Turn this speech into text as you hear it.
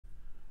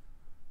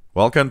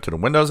Welcome to the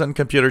Windows and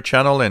Computer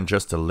channel, and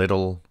just a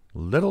little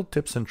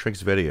tips and tricks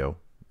video.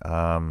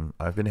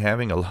 I've been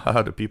having a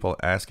lot of people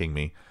asking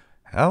me,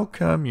 how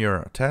come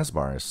your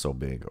taskbar is so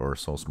big or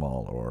so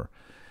small? Or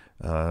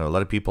a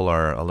lot of people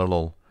are a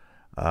little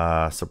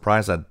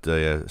surprised at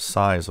the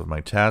size of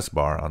my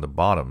taskbar on the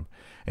bottom.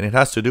 And it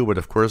has to do with,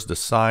 of course, the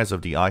size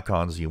of the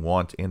icons you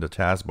want in the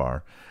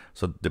taskbar.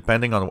 So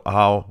depending on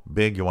how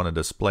big you want to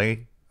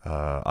display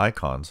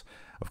icons,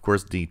 of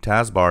course, the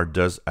taskbar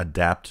does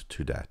adapt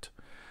to that.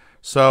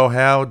 So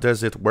how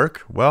does it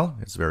work? Well,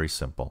 it's very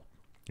simple.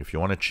 If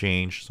you want to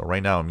change, so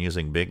right now I'm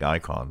using big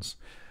icons.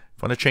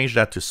 If you want to change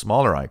that to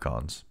smaller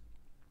icons,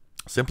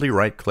 simply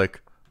right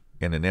click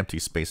in an empty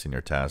space in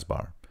your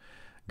taskbar.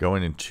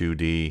 Going into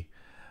the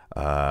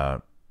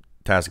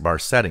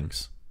taskbar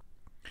settings.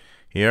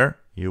 Here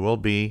you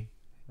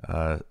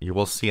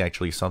will see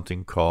actually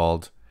something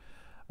called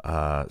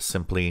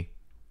simply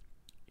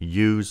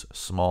use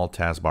small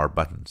taskbar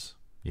buttons.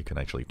 You can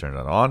actually turn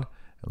that on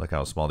and look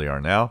how small they are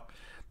now.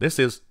 This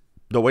is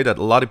the way that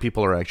a lot of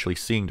people are actually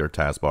seeing their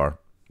taskbar,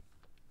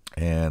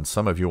 and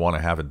some of you want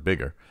to have it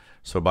bigger.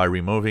 So by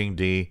removing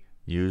the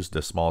use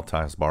the small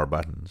taskbar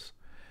buttons,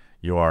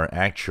 you are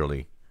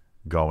actually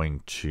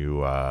going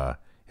to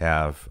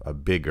have a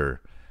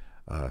bigger,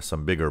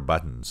 some bigger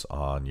buttons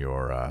on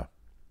your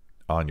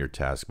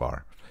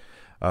taskbar.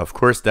 Of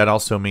course, that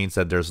also means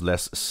that there's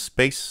less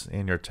space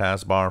in your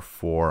taskbar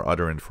for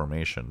other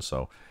information.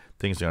 So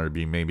things are going to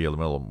be maybe a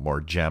little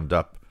more jammed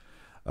up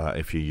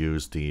if you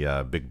use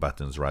the big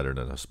buttons rather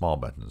than the small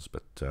buttons,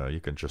 but you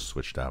can just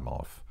switch them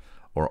off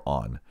or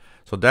on.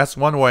 So that's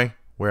one way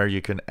where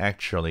you can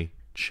actually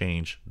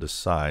change the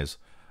size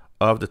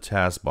of the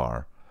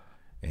taskbar.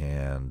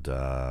 And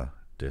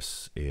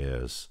this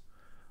is,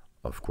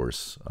 of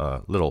course,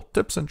 a little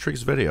tips and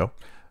tricks video.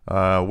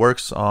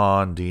 Works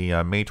on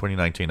the May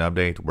 2019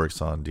 update, works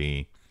on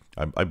the,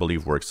 I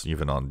believe works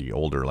even on the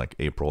older like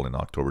April and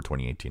October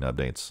 2018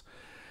 updates.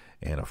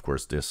 And of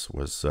course, this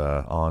was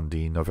on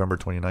the November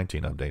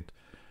 2019 update.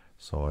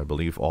 So I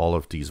believe all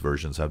of these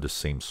versions have the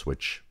same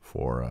switch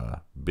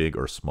for big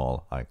or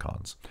small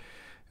icons.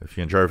 If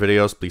you enjoy our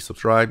videos, please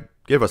subscribe,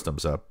 give us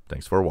thumbs up.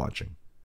 Thanks for watching.